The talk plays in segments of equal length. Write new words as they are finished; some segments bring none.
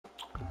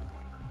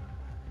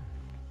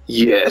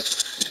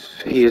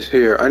Yes, he is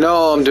here. I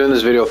know I'm doing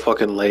this video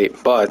fucking late,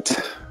 but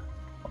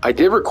I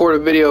did record a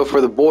video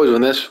for the boys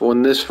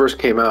when this first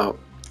came out.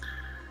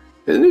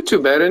 Didn't do too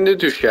bad, didn't do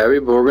too shabby,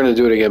 but we're gonna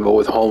do it again, but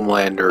with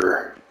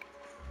HomeLander.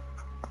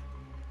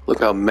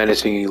 Look how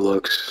menacing he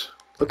looks.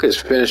 Look at his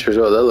finishers.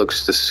 Oh, that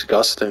looks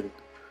disgusting.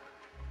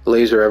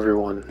 Laser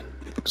everyone.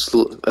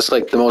 That's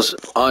like the most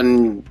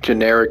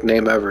ungeneric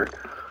name ever.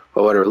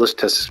 But whatever, let's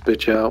test this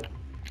bitch out.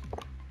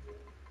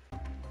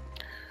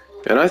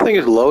 And I think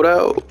his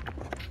loadout.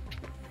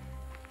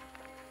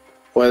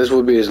 Well, this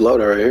would be his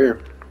loadout right here.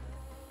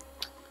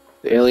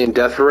 The alien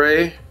death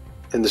ray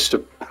and the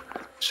superior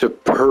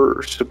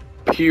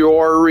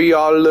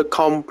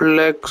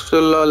complex.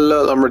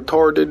 I'm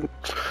retarded.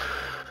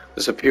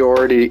 The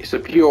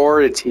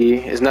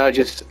superiority is not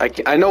just.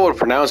 I know what to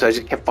pronounce. I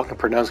just can't fucking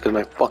pronounce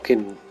because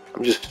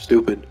I'm just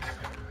stupid.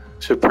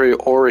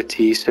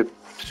 Superiority.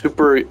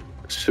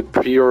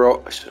 Superior.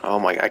 Oh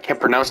my! I can't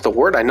pronounce the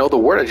word. I know the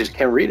word. I just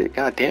can't read it.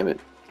 God damn it.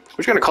 We're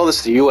just gonna call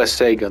this the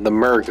USA gun, the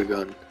America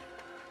gun.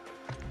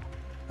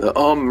 The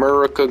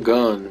America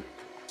gun.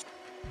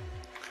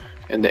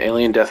 And the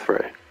alien death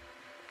ray.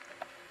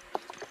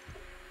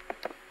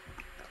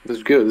 This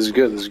is good. This is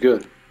good. This is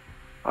good.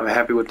 I'm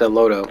happy with that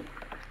loadout.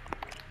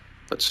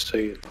 Let's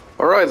see.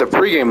 Alright, the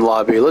pregame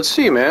lobby. Let's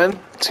see, man.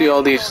 Let's see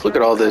all these. Look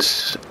at all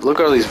this. Look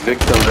at all these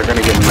victims. They're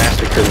gonna get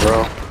massacred,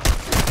 bro.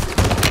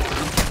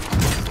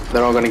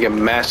 They're all gonna get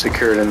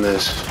massacred in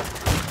this.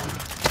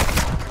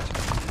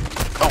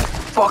 Oh,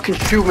 fucking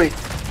shoot me.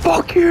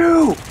 Fuck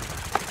you!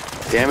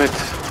 Damn it.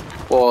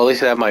 Well, at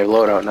least I have my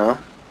loadout now.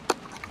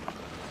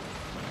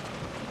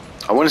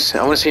 I want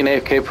to see an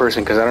AFK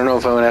person because I don't know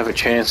if I'm gonna have a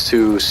chance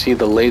to see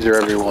the laser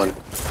everyone.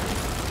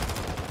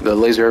 The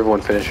laser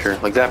everyone finisher,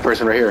 like that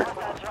person right here.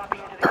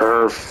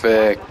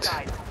 Perfect.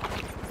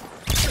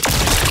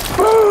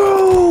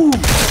 Boom!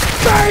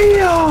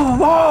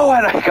 Bam! Oh,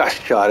 and I got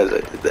shot as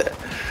I did that.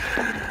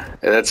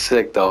 Yeah, that's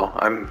sick though.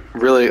 I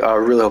really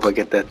hope I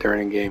get that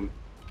during the game.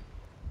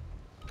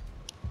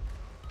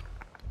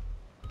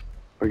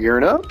 We're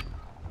gearing up.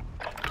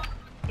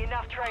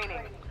 Enough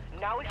training.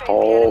 Now we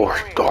Oh,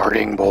 we're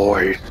starting,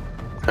 boys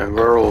and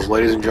girls,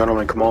 ladies and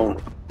gentlemen. Come on.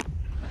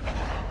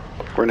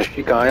 We're in a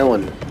chic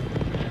island.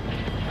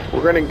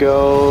 We're gonna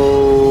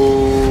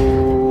go.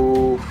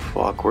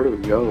 Fuck, where do we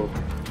go?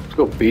 Let's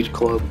go beach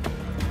club.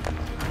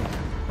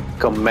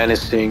 Look how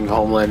menacing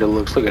HomeLander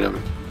looks. Look at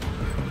him.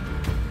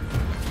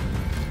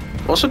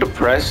 I'm also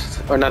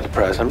depressed, or not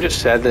depressed. I'm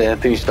just sad that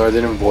Anthony Starr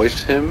didn't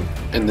voice him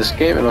in this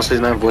game, and also he's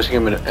not voicing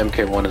him in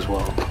MK1 as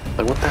well.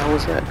 Like, what the hell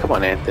is that? Come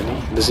on,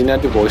 Anthony. Does he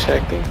not do voice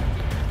acting?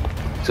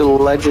 He's a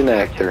legend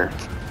actor.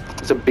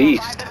 He's a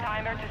beast.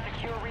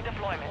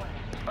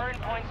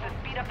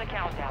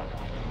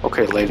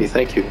 Okay, lady,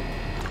 thank you.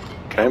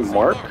 Can I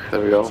mark?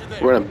 There we go.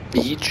 We're in a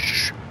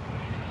beach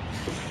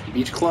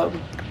club.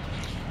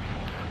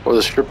 Where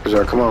the strippers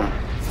are, come on.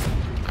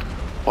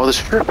 Oh, the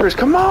strippers,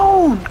 come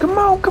on! Come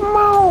on, come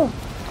on!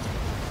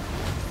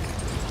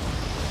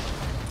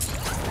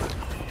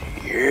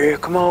 Yeah,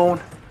 come on.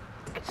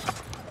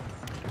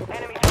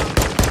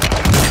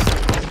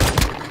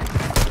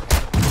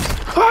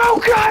 Oh,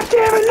 god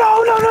damn it,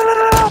 no, no, no, no,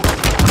 no, no!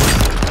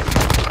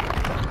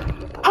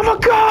 Oh my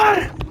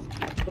god!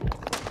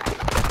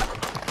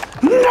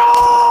 No!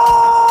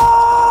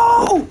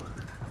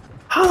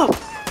 How the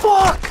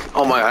fuck?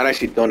 Oh my god, I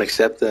actually don't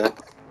accept that.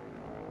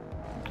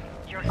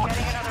 You're getting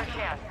another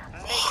chance.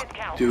 Make it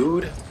count.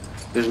 Dude,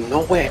 there's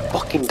no way I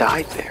fucking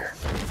died there.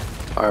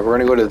 Alright, we're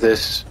gonna go to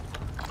this.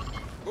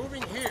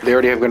 They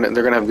already have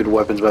they're gonna have good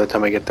weapons by the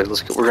time I get there.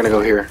 We're gonna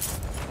go here.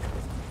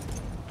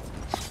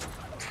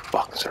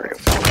 Fuck, sorry.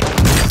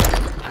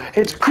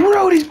 It's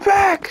Groot, he's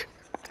back!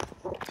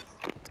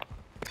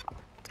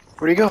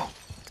 Where'd he go?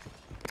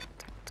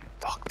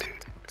 Fuck,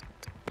 dude.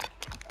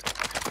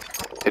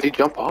 Did he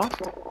jump off?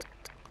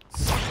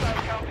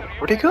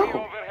 Where'd he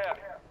go?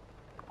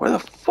 Where the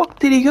fuck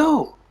did he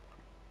go?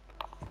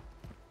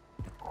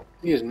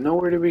 He is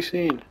nowhere to be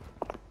seen.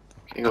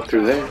 Can't go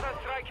through there.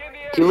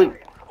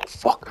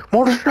 Fuck.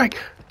 Mortar strike!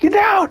 Get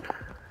down!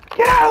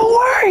 Get out of the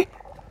way!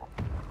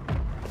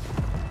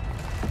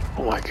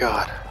 Oh my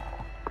god.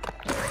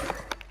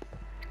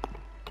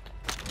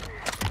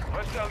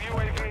 I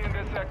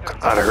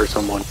thought I heard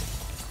someone.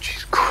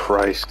 Jesus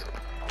Christ.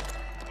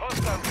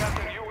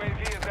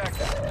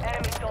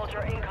 Enemy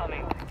soldier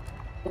incoming.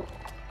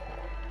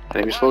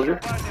 Enemy soldier?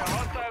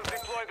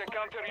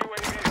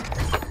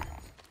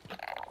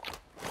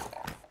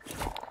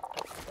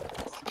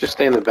 Just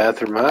stay in the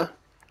bathroom, huh?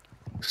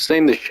 Stay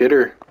in the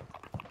shitter.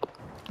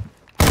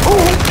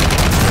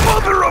 Oh!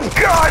 Mother of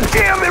God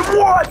damn it!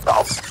 What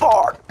the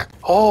fuck?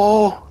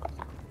 Oh!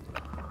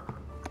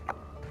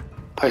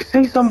 I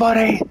see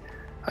somebody!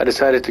 I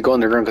decided to go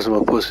underground because I'm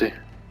a pussy.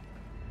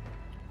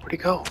 Where'd he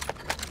go?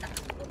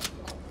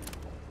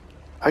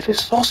 I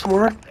just saw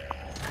someone.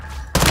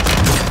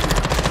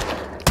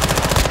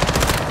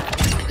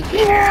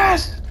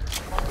 Yes!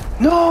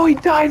 No, he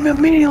died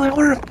immediately. I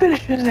wanted to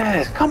finish his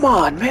ass. Come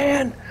on,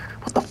 man.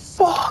 What the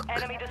fuck?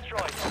 Enemy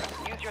destroyed.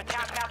 Use your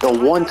The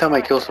one time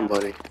I kill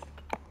somebody.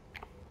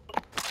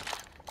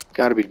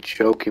 Gotta be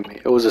joking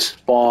me. It was a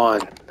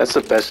spawn. That's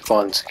the best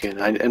spawn skin,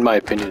 in my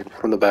opinion,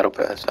 from the battle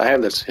pass. I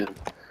have that skin.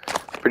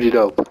 Pretty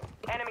dope.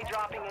 Enemy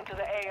dropping into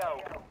the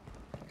AO.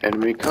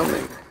 Enemy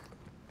coming.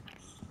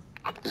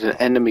 There's an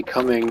enemy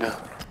coming.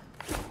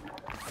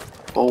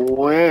 Oh,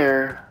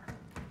 where?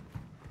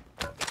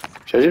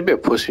 Should I just be a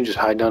pussy and just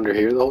hide under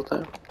here the whole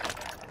time?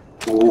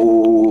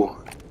 Ooh.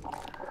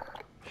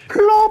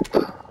 Plop!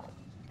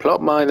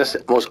 Plop mine. That's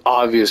the most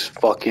obvious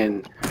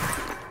fucking...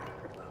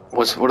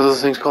 what are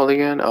those things called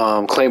again?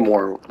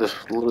 Claymore. This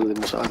is literally the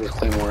most obvious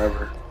claymore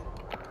ever.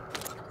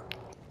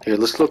 Here,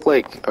 let's look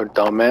like a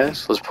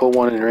dumbass. Let's put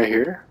one in right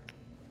here.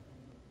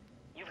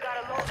 You've got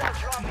a loadout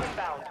drop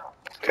inbound.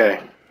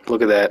 Okay,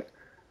 look at that.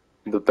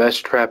 The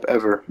best trap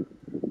ever.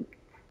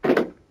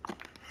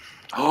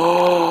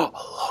 Oh, a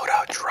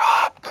loadout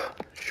drop.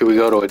 Should we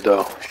go to it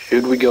though?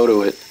 Should we go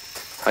to it?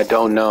 I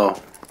don't know.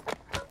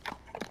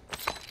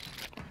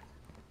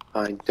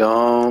 I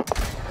don't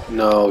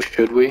know.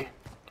 Should we?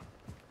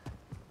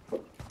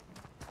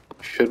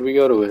 Should we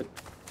go to it?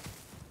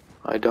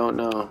 I don't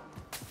know.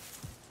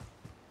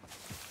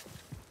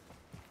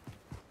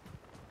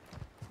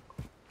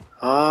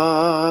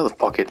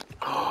 Fuck it.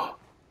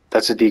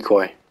 That's a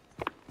decoy.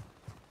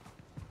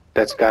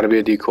 That's gotta be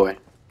a decoy.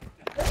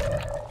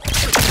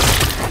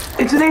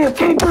 It's an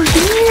AFK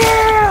person,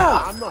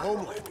 yeah! I'm the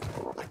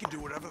HomeLander. I can do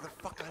whatever the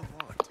fuck I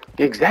want.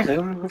 Exactly,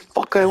 whatever the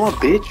fuck I want,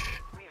 bitch.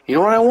 You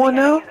know what I want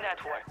now?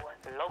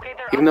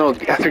 Even though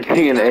after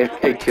getting an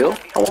AFK kill,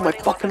 I want my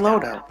fucking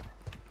loadout.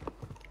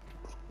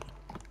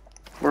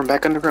 We're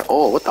back underground.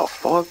 Oh, what the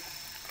fuck?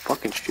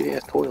 Fucking shitty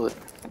ass toilet.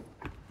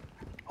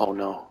 Oh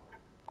no.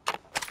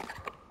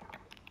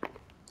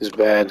 This is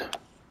bad.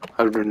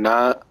 I do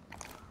not.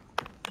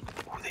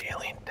 Oh, the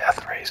alien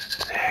death ray is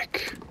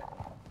sick.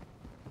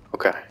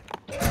 Okay.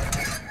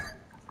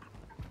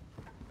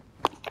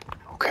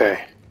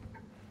 Okay.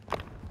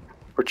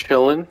 We're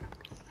chilling.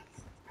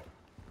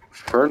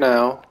 For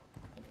now.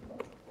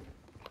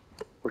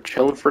 We're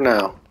chilling for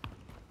now.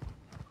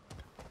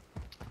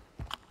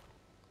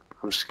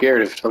 I'm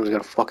scared if something's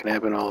gonna fucking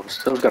happen. All of a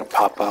sudden, something's gonna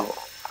pop out.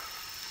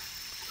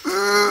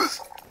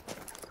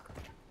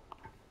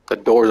 The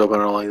door's open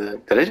and all like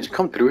that. Did I just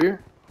come through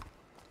here?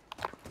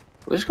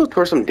 Let's go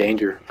towards some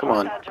danger. Come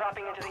on.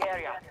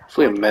 It's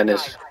really a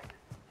menace.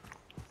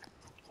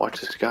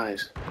 Watch the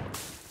skies.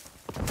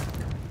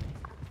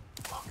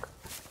 Fuck.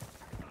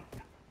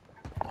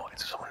 Oh,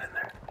 there's someone in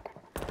there.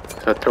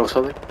 Should I throw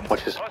something?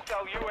 Watch this.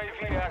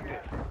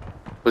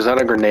 Was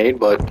that a grenade?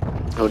 But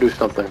it'll do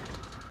something.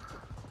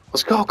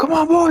 Let's go. Come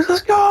on, boys.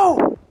 Let's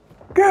go.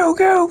 Go,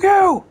 go,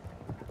 go.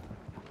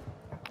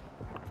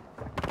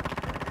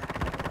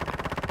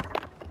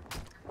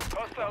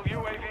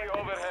 UAV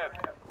overhead.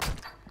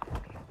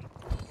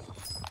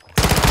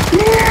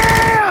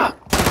 Yeah!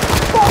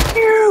 Fuck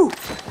you!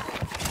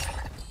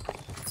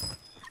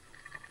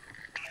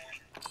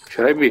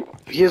 Should I be?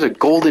 He has a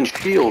golden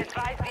shield.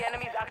 Advise the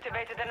enemy's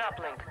activated an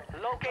uplink.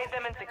 Locate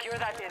them and secure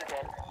that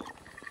intel.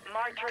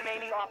 Mark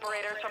remaining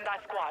operators from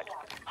that squad.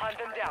 Hunt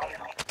them down.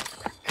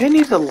 And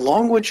he's a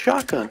longwood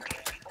shotgun.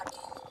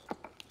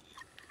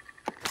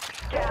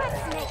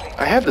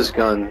 I have this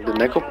gun, the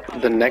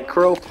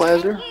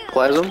necroplasm.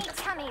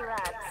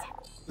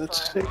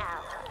 That's sick.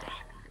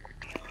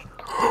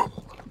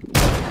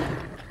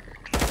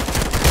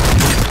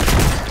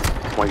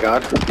 Oh my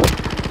god.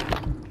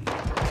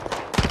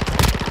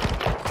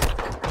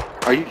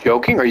 Are you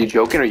joking? Are you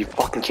joking? Are you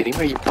fucking kidding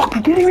me? Are you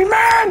fucking kidding me,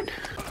 man?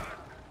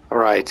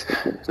 Alright.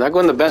 It's not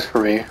going the best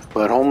for me,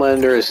 but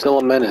HomeLander is still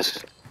a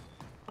menace.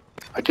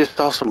 I just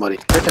saw somebody.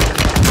 Right there.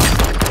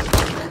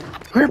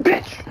 Here,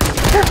 bitch!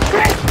 Here,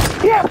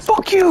 bitch! Yeah,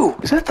 fuck you!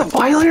 Is that the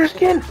Violator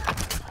skin?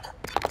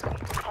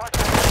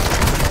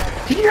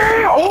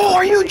 Yeah! Oh,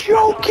 are you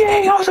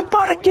joking? I was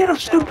about to get him,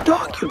 Snoop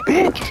Dogg, you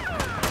bitch!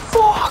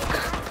 Fuck!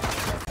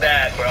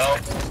 That, bro.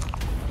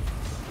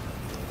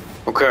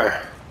 Okay.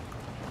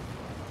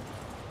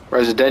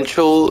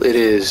 Residential, it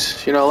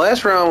is. You know,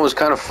 last round was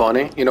kind of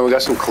funny. You know, we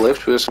got some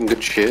clips, we got some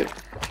good shit.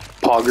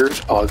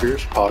 Poggers,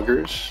 poggers,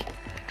 poggers.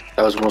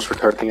 That was the most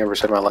retarded thing I ever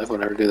said in my life. I'll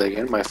never do that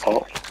again. My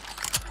fault.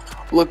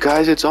 Look,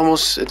 guys, it's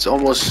almost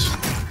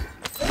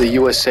the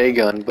USA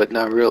gun, but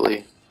not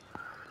really.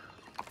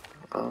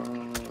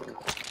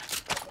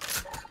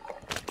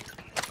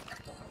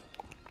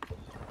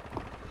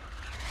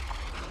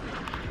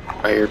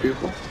 I hear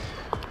people.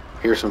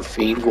 I hear some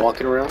fiends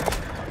walking around.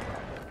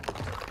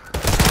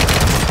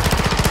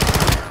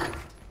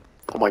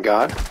 Oh my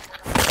god.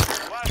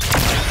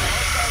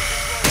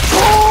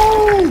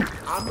 Boom!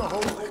 I'm the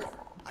HomeLander.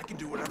 I can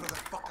do whatever the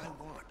fuck I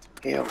want.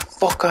 Yeah,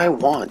 fuck I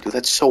want, dude.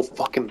 That's so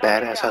fucking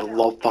badass. I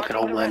love fucking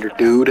HomeLander,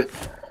 dude.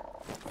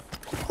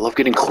 I love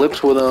getting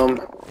clips with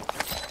him.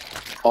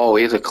 Oh,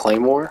 he has a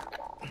claymore.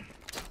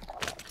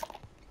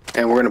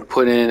 And we're gonna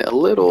put in a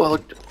little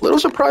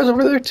surprise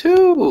over there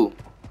too.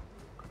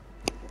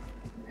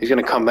 He's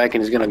gonna come back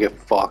and he's gonna get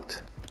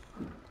fucked.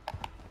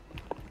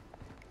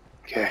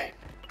 Okay.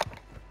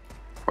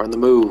 We're on the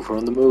move. We're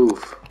on the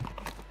move.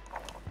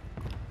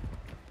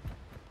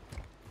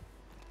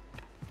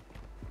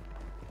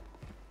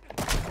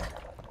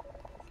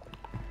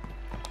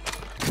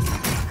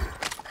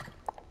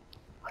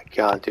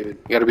 shot, dude.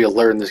 You gotta be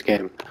alert in this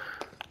game.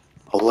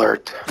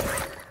 Alert.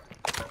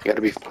 You gotta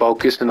be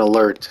focused and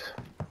alert.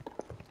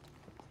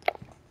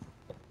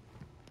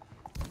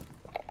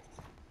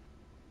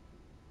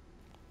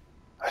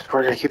 I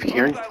swear I keep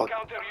hearing I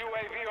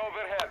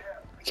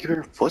keep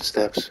hearing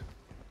footsteps.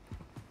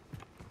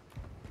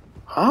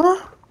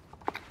 Huh?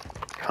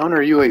 Counter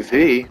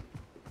UAV?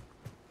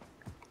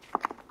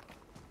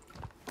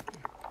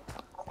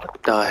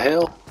 What the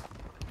hell?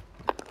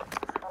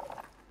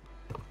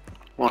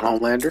 Come on,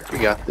 HomeLander, we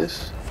got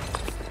this.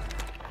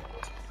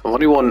 I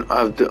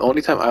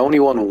only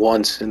won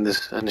once in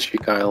this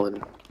Sheik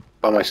Island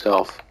by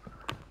myself.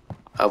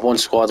 I've won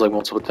squads like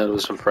multiple times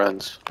with some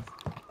friends.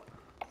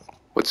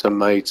 With some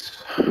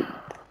mates.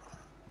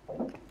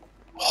 Oh,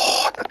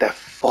 I thought that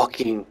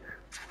fucking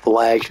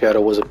flag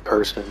shadow was a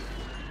person.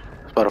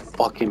 It's about to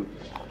fucking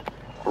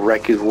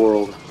wreck his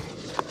world.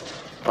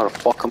 About to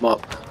fuck him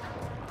up.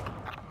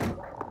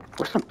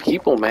 Where's some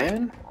people,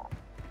 man?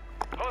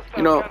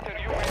 You know,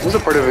 this is a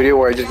part of the video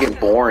where I just get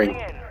boring.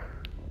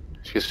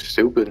 It's just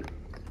stupid.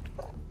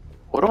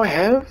 What do I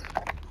have?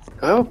 Do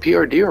I have a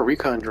PRD or a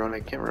recon drone?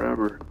 I can't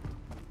remember.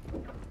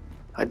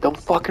 I don't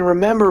fucking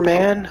remember,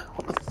 man.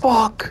 What the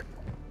fuck?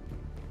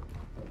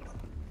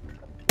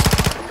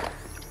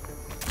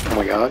 Oh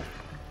my god.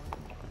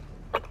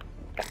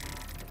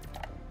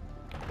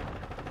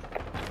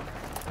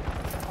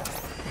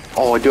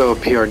 Oh, I do have a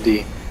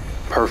PRD.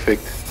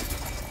 Perfect.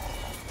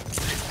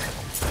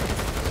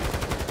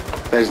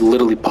 That is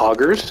literally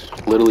poggers.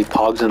 Literally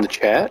pogs in the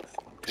chat.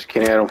 Just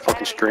kidding, I don't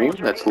fucking stream.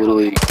 That's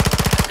literally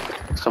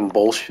some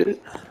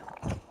bullshit.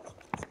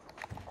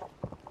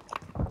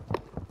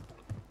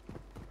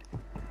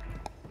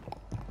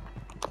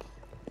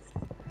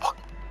 Fuck.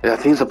 I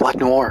think it's a Black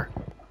Noir.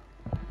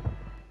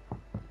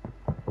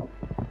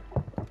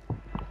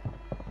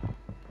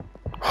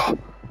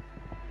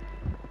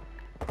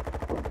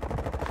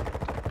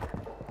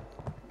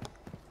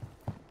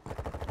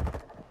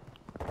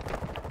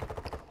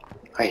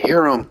 I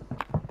hear him.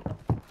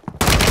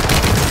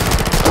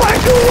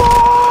 Black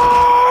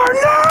Noir!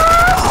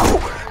 No!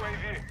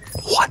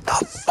 What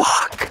the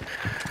fuck?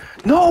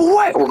 No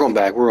way! We're going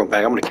back.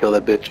 I'm gonna kill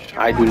that bitch.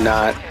 I do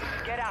not.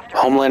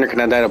 HomeLander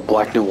cannot die to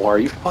Black Noir. Are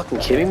you fucking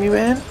kidding me,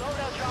 man?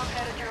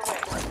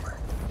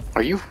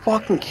 Are you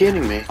fucking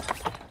kidding me?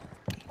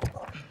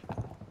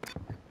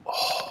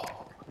 Oh.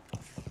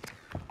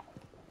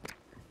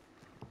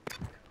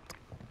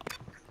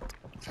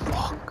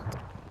 Fuck.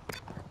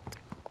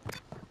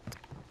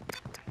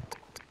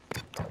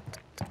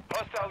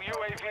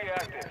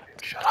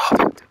 Shut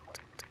up.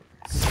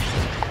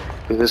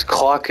 Dude, this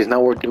clock is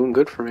not worth doing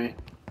good for me.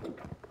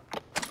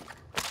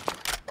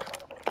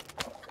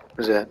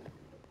 What's that?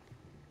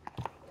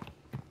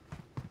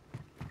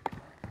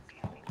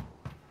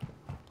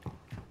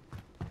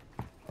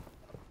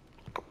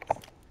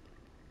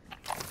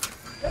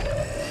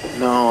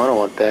 No, I don't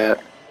want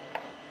that.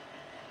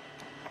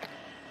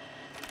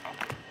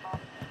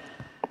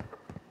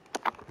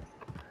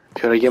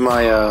 Should I get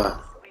my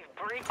We've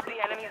breached the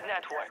enemy's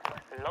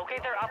network.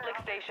 Locate their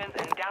uplink stations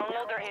and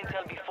download their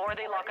intel before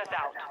they lock us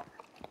out.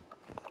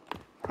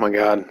 Oh my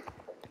god.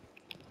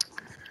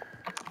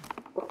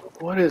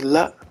 What is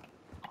that?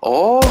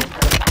 Oh!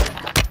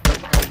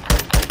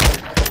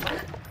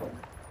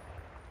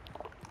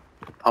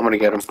 I'm gonna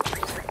get him.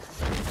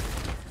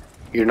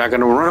 You're not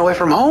gonna run away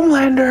from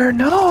HomeLander,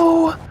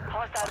 no!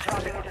 Hostiles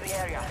dropping into the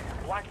area.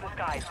 Watch the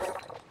skies.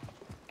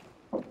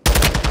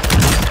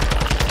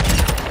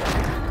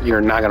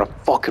 You're not gonna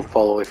fucking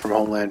fall away from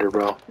HomeLander,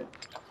 bro.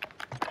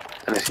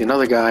 And I see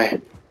another guy.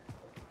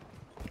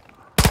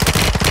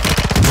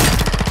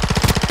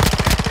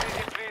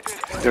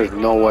 There's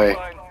no way.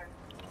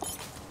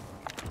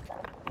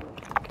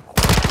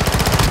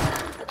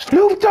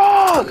 Snoop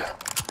Dogg!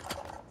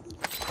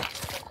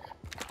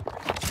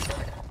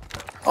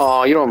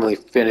 Oh, you don't really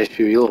finish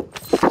you little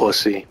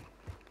pussy.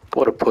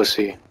 What a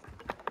pussy.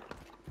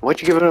 Why'd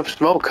you give it up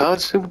smoke, huh,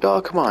 Snoop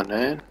Dogg? Come on,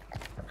 man.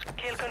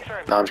 Kill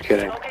confirmed. No, I'm just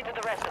kidding. Locate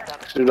the rest of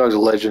them. Snoop Dogg's a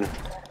legend.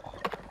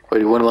 But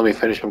he wouldn't let me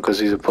finish him because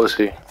he's a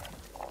pussy. I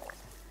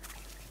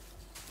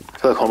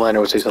feel like HomeLander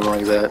would say something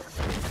like that.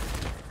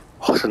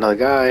 Oh, it's another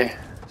guy.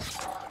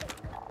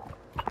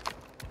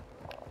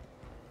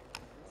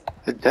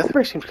 The death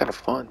ray seems kind of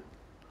fun.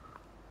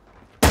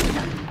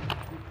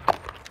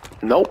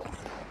 Nope.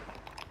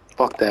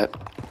 Fuck that.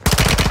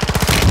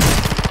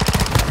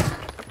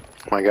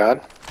 Oh my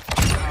god.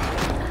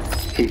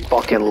 He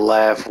fucking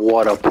left.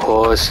 What a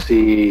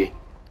pussy.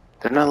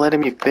 They're not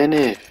letting me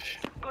finish.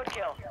 Good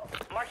kill.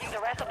 Marking the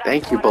rest of that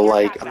Thank you, squad but on your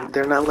like, attack map.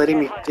 they're not letting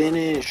me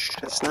finish.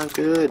 That's not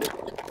good.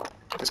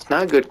 That's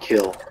not a good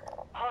kill.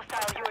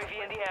 Hostile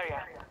UAV in the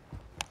area.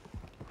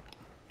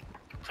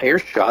 I hear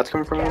shots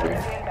coming from over here.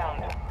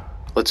 Inbound.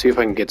 Let's see if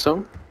I can get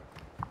some.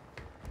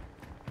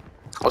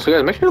 Also,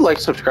 guys, make sure to like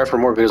and subscribe for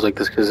more videos like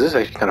this because this is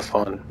actually kind of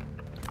fun.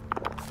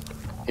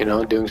 You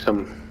know, doing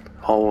some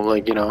whole,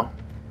 like, you know,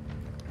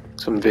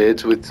 some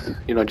vids with,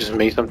 you know, just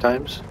me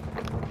sometimes.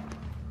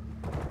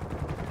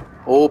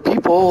 Oh,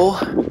 people.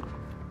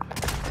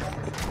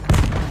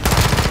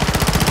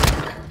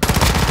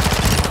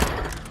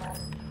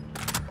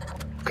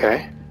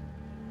 Okay.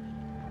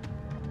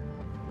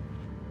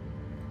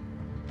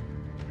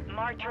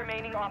 Marked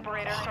remaining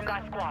operators from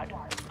that squad.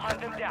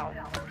 Hunt them down.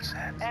 What's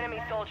that?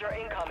 Enemy soldier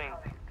incoming.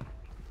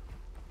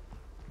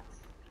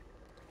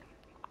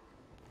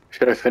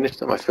 Should I finish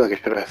them? I feel like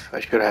I should have. I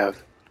should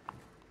have.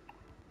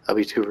 That'll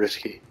be too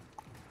risky.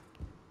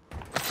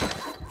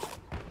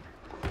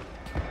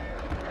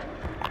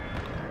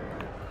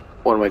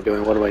 What am I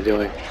doing? What am I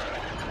doing?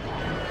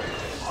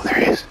 Oh,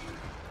 there he is.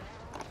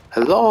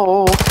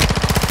 Hello?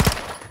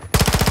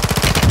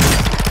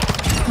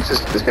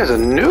 This guy's a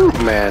noob,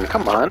 man.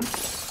 Come on. Enemy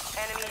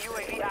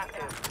UAV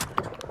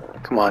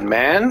active. Come on,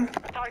 man.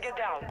 Target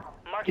down.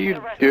 What are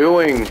you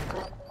doing?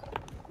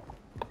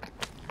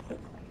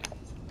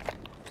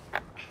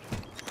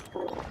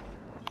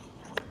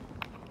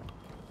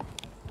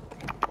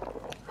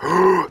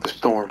 The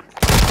storm.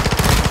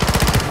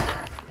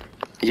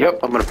 Yep,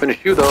 I'm gonna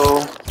finish you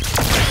though.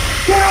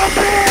 Get up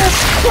here!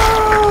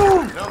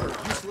 Boom! Another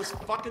useless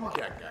fucking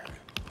deck guy.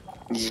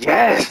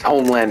 Yes,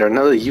 Homelander,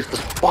 another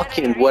useless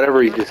fucking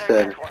whatever he just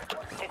said.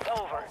 It's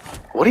over.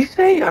 What did he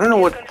say? I don't know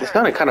what. It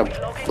sounded kind of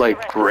like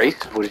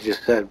racist what he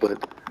just said,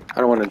 but I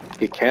don't want to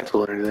get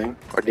canceled or anything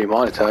or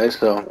demonetized,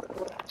 so I'm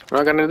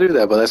not gonna do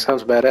that. But that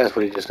sounds badass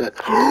what he just said.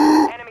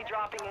 Enemy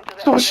dropping into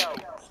the AO.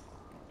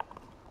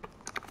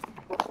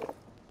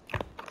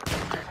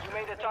 You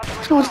made the top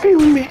three. Someone's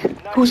feeling me.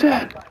 Who's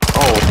that?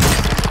 Oh,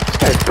 this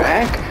guy's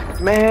back?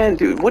 Man,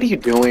 dude, what are you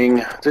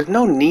doing? There's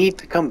no need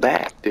to come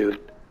back, dude.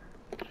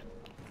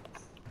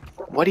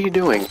 What are you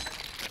doing?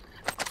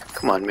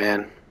 Come on,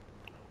 man.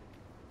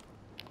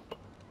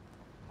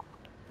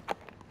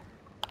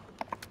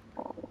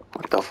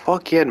 What the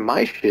fuck? He had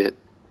my shit.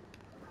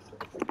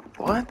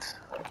 What?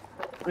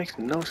 Makes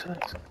no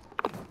sense.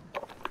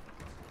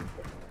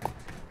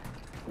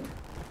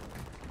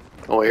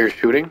 Oh, I hear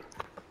shooting.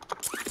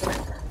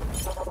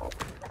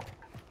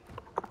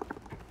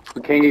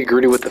 We can't get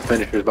greedy with the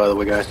finishers, by the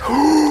way, guys.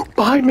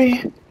 Behind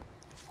me!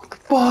 What the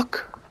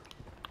fuck?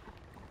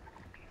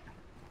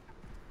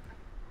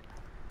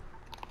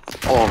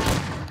 Oh.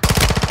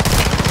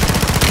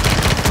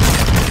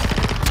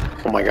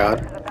 Oh my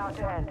god.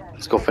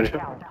 Let's go finish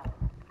him.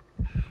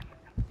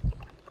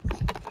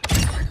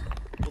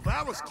 Well,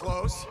 that was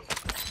close.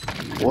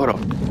 What a...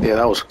 Yeah,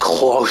 that was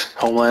close,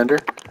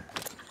 Homelander.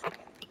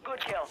 Good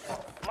kill.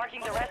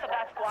 Marking the rest of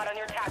that squad on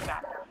your attack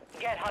map.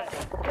 Get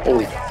hunting.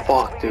 Holy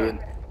fuck, dude.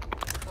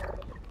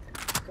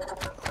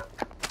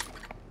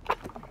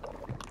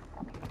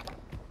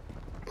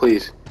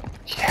 Please.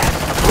 Yes.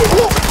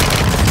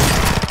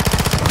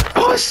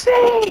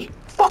 Pussy!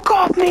 Fuck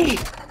off me!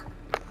 Get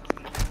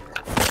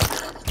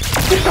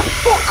the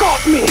fuck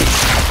off me!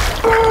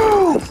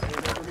 Boom!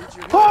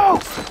 Oh!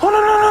 Oh no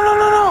no no no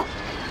no no!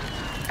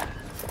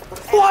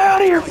 Fly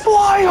out of here!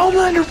 Fly,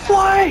 Homelander!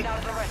 Fly!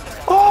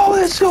 Oh,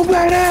 that's so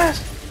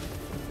badass!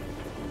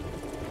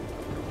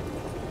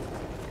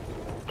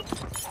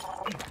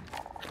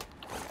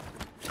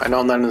 I know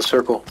I'm not in the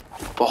circle,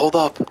 but hold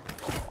up.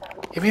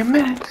 Give me a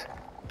minute.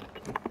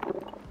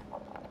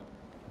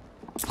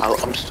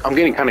 I'm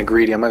getting kind of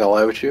greedy, I'm not gonna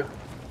lie with you.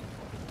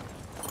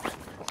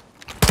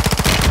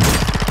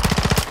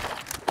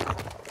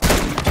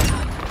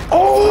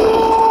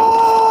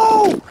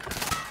 Oh!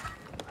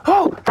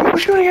 Oh! People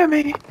shooting at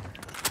me! Get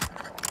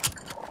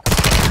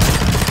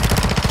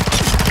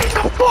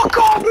the fuck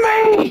off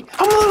me!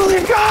 I'm literally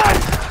a god!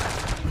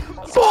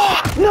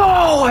 Fuck!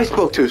 No! I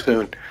spoke too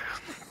soon.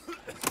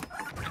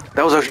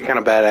 That was actually kind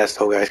of badass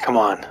though, guys. Come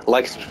on.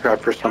 Like and subscribe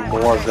for some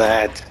more of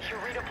that.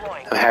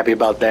 I'm happy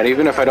about that.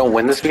 Even if I don't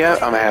win this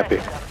yet, I'm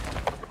happy.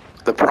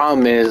 The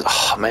problem is,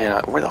 oh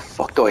man, where the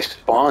fuck do I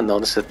spawn though?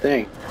 This is the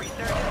thing.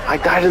 I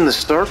died in the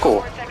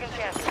circle.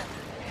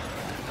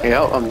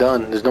 Yep, I'm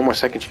done. There's no more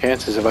second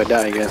chances if I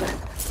die again.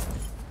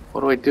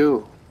 What do I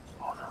do?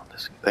 Oh no,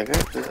 that guy?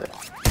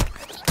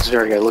 Is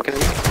there a guy looking at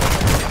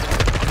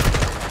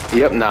me?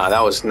 Yep, nah,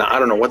 that was not. I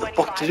don't know what the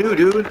fuck to do,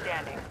 dude.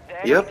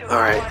 Yep,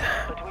 alright.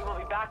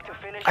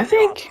 I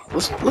think,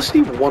 let's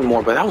see one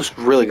more, but that was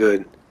really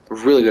good.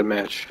 Really good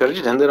match. Should I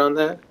just end it on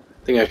that? I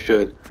think I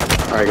should.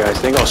 Alright guys,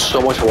 thank you all so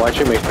much for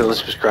watching. Make sure to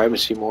subscribe and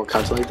see more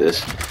content like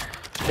this.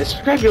 And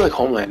subscribe if you like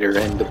Homelander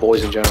and the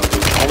boys in general.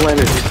 Dude.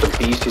 Homelander is just a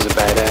beast, he's a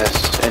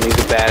badass, and he's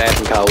a badass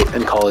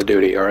in Call of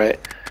Duty, alright?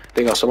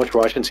 Thank you all so much for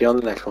watching, see you on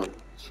the next one.